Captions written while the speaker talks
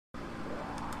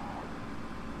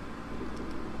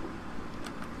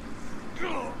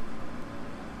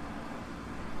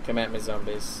Come at me,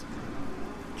 zombies.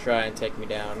 Try and take me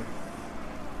down.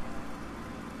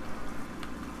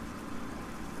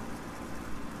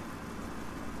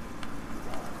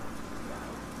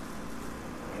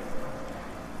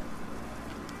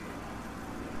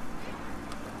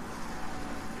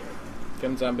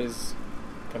 Come, zombies.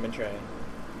 Come and try.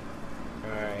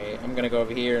 Alright, I'm gonna go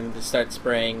over here and just start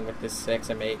spraying with this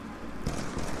XM8.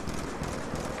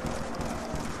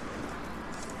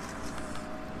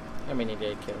 How many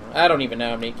did I kill? I don't even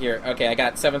know how many. Here, okay, I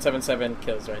got 777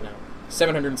 kills right now.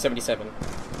 777.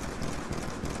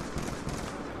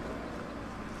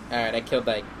 Alright, I killed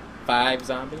like 5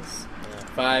 zombies. Yeah,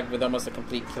 5 with almost a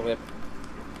complete clip.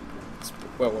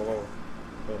 Whoa, whoa, whoa.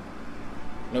 Whoa.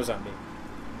 No zombie.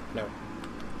 No.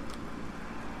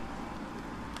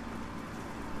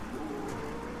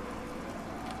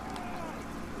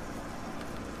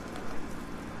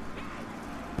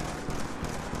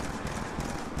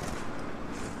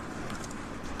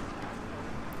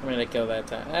 How many did I kill that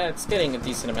time? It's getting a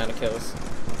decent amount of kills.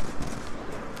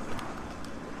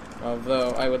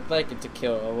 Although, I would like it to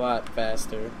kill a lot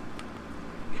faster.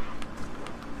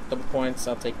 Double points,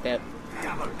 I'll take that.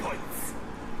 Double points.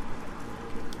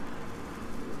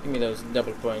 Give me those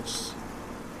double points.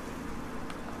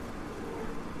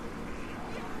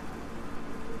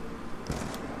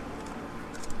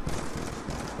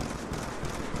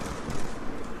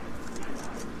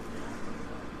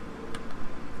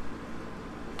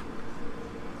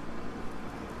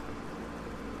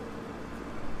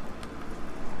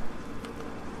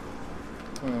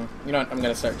 You know what? I'm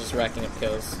gonna start just racking up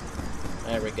kills.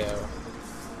 There we go.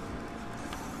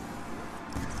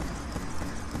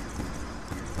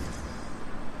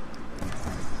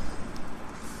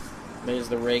 There's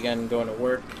the ray gun going to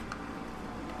work.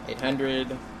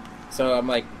 800. So I'm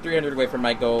like 300 away from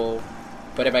my goal.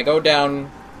 But if I go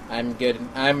down, I'm good.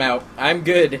 I'm out. I'm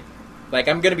good. Like,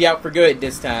 I'm gonna be out for good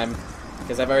this time.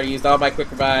 Because I've already used all my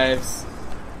quick revives.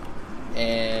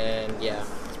 And yeah,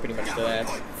 that's pretty much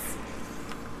that.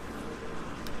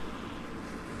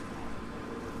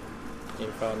 You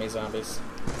can follow me, zombies.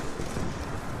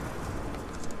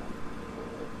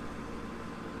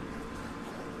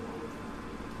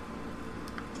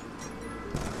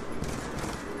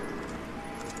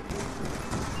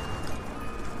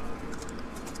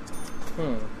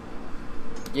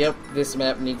 Yep, this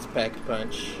map needs a pack a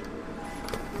punch.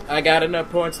 I got enough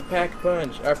points to pack a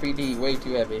punch. RPD, way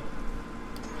too heavy.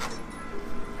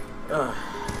 Ugh.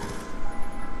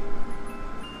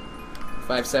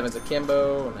 5.7's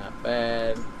akimbo, not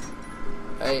bad.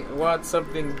 I want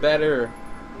something better.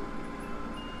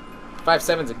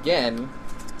 5.7's again.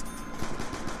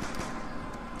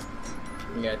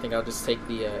 Yeah, I think I'll just take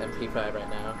the MP5 right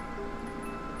now.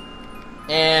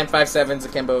 And 5.7's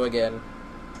akimbo again.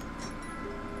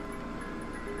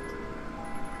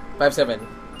 5.7.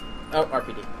 Oh,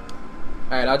 RPD.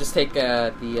 Alright, I'll just take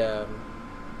the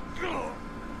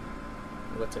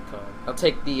what's it called? I'll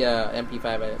take the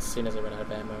MP5 as soon as I run out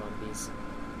of ammo on these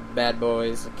bad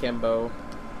boys, akimbo.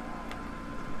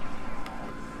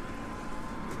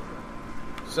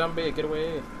 Zombie, get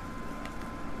away!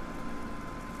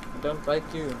 I don't like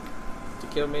you to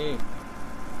kill me.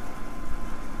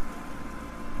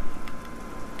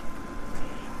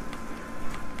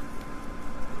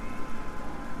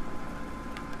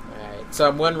 Alright, so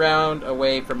I'm 1 round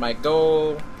away from my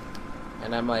goal,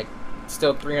 and I'm like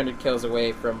still 300 kills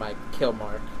away from my kill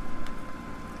mark.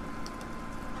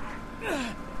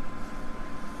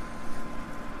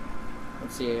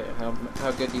 Let's see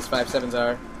how good these 5.7s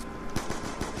are.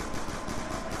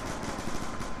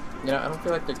 You know, I don't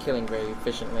feel like they're killing very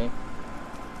efficiently.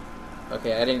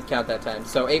 Okay, I didn't count that time.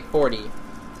 So 840.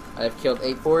 I've killed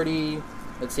 840.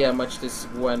 Let's see how much this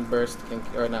one burst can,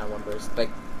 or not one burst, like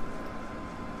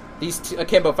these two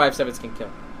akimbo 5.7s can kill.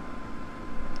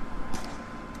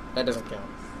 That doesn't count.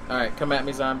 Alright, come at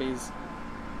me, zombies.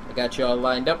 I got you all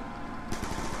lined up.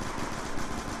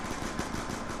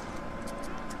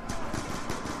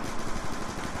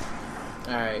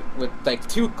 Alright, with like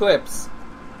 2 clips,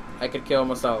 I could kill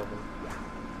almost all of them.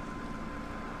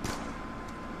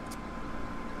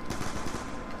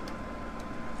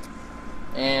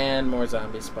 And more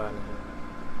zombies spawning.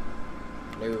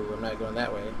 No, I'm not going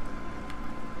that way.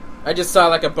 I just saw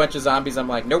like a bunch of zombies, I'm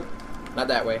like, nope, not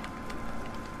that way.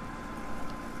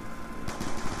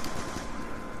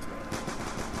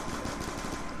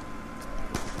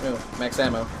 Oh, max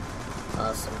ammo.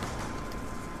 Awesome.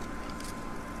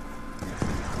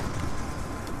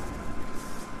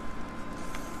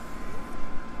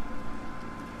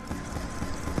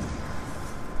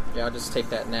 Yeah, I'll just take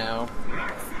that now.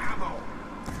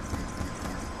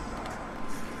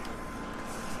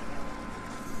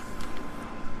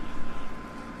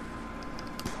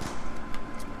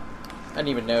 I don't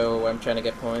even know I'm trying to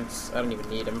get points. I don't even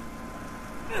need them.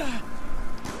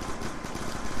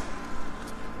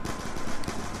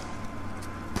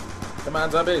 Come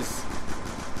on, zombies!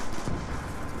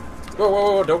 Whoa,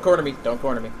 whoa, whoa, don't corner me. Don't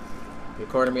corner me. If you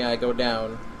corner me, I go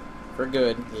down. For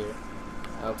good. Here.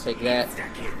 I'll take that.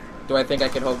 Do I think I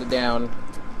can hold it down?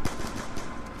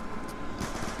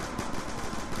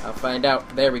 I'll find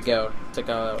out. There we go. Took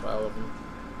all of them.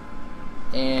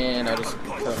 And I'll just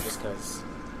kill him just because.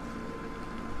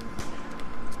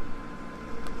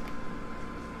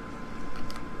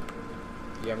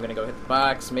 Yeah, I'm gonna go hit the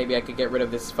box. Maybe I could get rid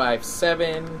of this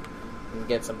 5-7 and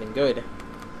get something good.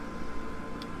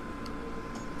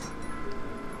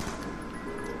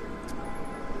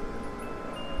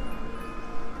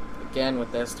 Again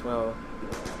with S12.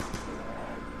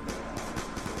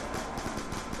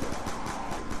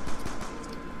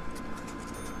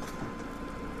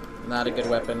 Not a good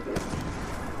weapon.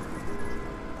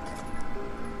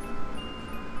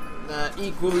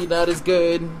 Equally not as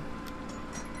good.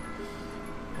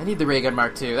 I need the ray gun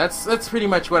Mark II. That's pretty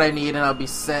much what I need, and I'll be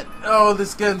set. Oh,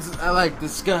 this gun's... I like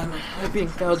this gun. I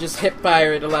think I'll just hip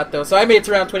fire it a lot, though. So I made it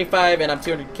to round 25, and I'm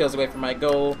 200 kills away from my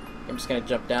goal. I'm just gonna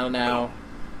jump down now,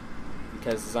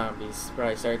 because zombies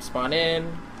probably started to spawn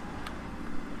in.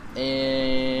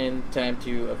 And time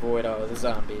to avoid all the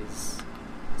zombies.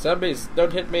 Zombies,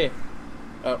 don't hit me.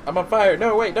 Oh, I'm on fire.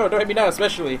 No, wait, no, don't hit me now,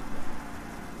 especially.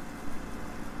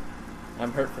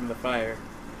 I'm hurt from the fire.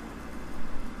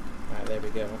 Alright, there we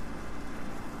go.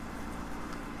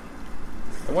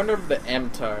 I wonder if the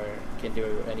MTAR can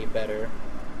do any better.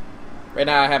 Right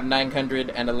now I have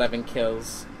 911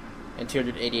 kills and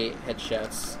 288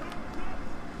 headshots.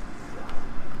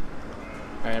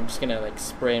 Alright, I'm just gonna like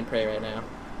spray and pray right now.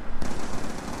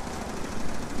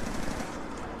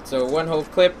 So one whole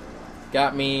clip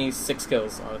got me 6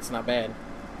 kills. Oh, it's not bad.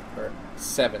 Or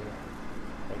 7.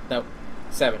 Like, no,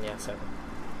 7, yeah, 7.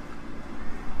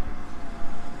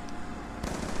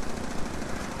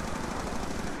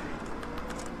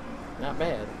 Not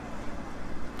bad.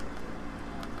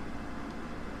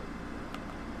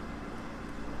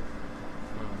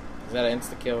 Is that an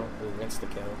insta-kill? Ooh,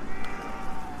 insta-kill.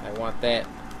 I want that.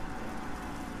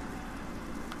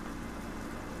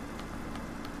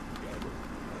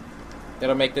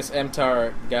 That'll make this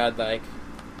MTAR godlike.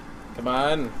 Come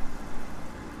on.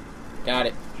 Got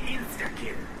it.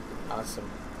 Awesome.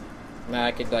 Now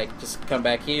I could like just come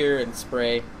back here and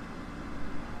spray.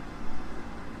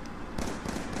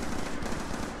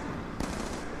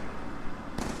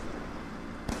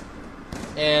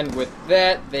 And with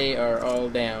that, they are all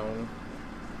down.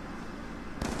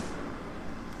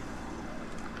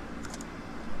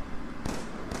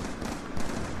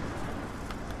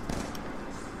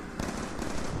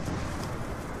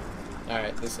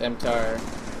 Alright, this MTAR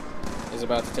is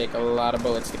about to take a lot of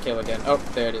bullets to kill again. Oh,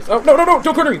 there it is. Oh, no, no, no!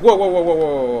 Don't corner me! Whoa, whoa, whoa, whoa,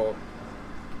 whoa, whoa.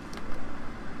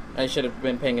 I should have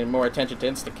been paying more attention to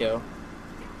insta-kill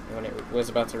when it was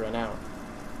about to run out.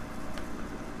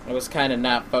 I was kind of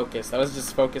not focused. I was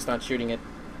just focused on shooting it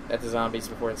at the zombies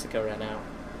before insta-kill ran out.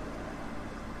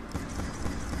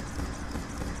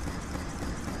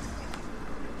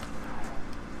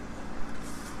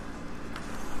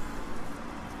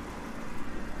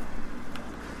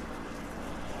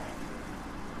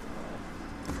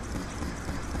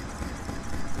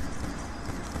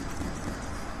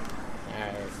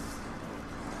 Alright.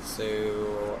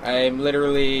 So, I'm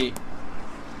literally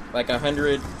like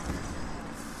 100...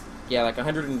 Yeah, like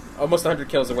 100 and almost 100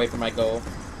 kills away from my goal.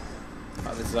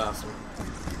 Oh, this is awesome.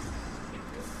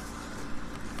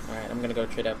 Alright, I'm gonna go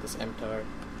trade out this MTAR.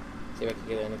 See if I can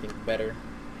get anything better.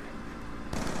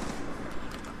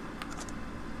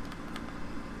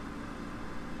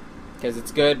 Because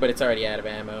it's good, but it's already out of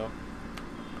ammo.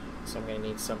 So I'm gonna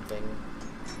need something.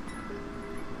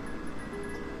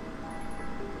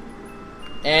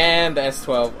 And the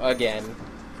S12 again.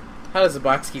 How does the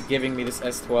box keep giving me this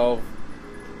S12?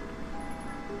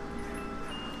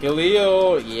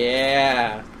 Galil,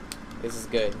 yeah, this is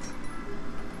good.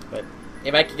 But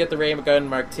if I could get the ray gun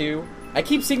Mark II, I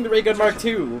keep seeing the ray gun Mark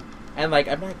II, and like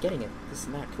I'm not getting it. This is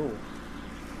not cool.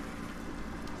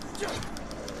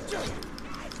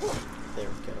 There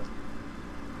we go.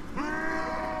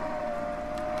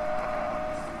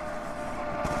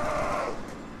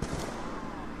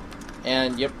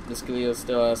 And yep, this Galil is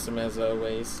still awesome as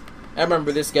always. I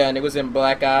remember this gun. It was in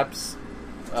Black Ops,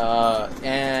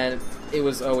 and it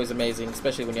was always amazing,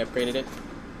 especially when you upgraded it.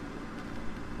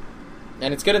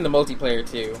 And it's good in the multiplayer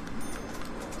too.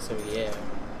 So yeah.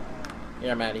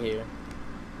 Here, I'm out of here.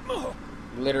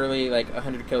 Literally like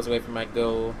 100 kills away from my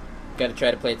goal. Gotta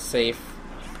try to play it safe.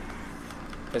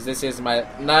 Because this is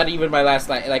not even my last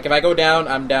life. Like, if I go down,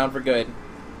 I'm down for good.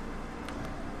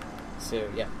 So,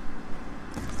 yeah.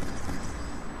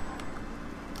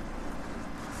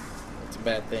 That's a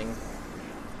bad thing.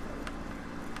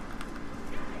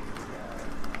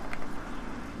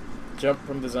 Jump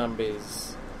from the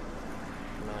zombies.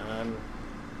 Come on.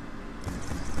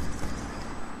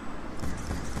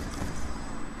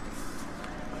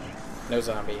 No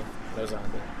zombie. No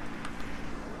zombie.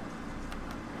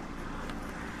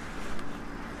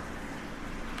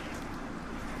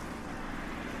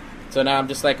 So now I'm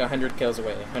just like 100 kills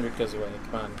away. 100 kills away.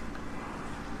 Come on.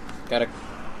 Gotta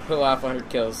pull off 100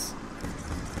 kills.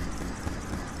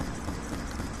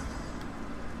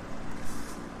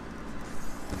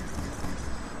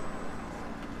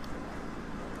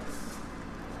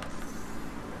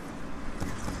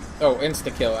 Oh,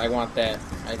 insta-kill. I want that.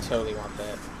 I totally want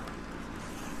that.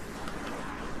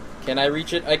 Can I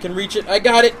reach it? I can reach it. I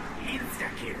got it!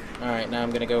 Alright, now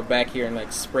I'm gonna go back here and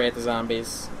like spray at the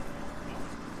zombies.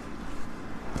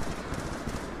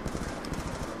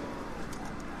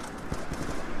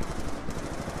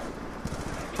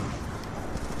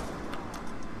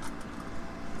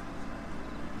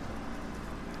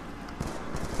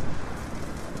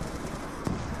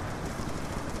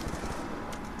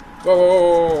 Whoa, whoa, whoa,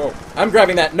 whoa, whoa. I'm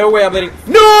grabbing that. No way I'm letting...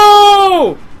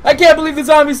 No! I can't believe the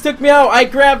zombies took me out. I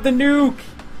grabbed the nuke.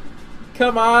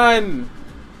 Come on.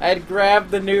 I had grabbed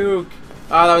the nuke.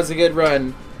 Oh, that was a good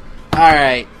run.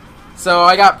 Alright. So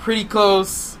I got pretty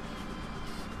close.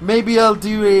 Maybe I'll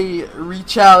do a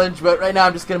re-challenge, but right now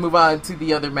I'm just going to move on to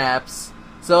the other maps.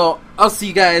 So I'll see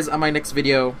you guys on my next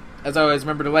video. As always,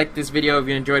 remember to like this video if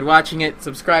you enjoyed watching it.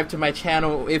 Subscribe to my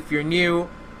channel if you're new.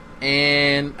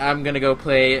 And I'm going to go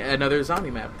play another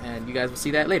zombie map. And you guys will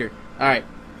see that later. Alright.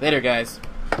 Later, guys.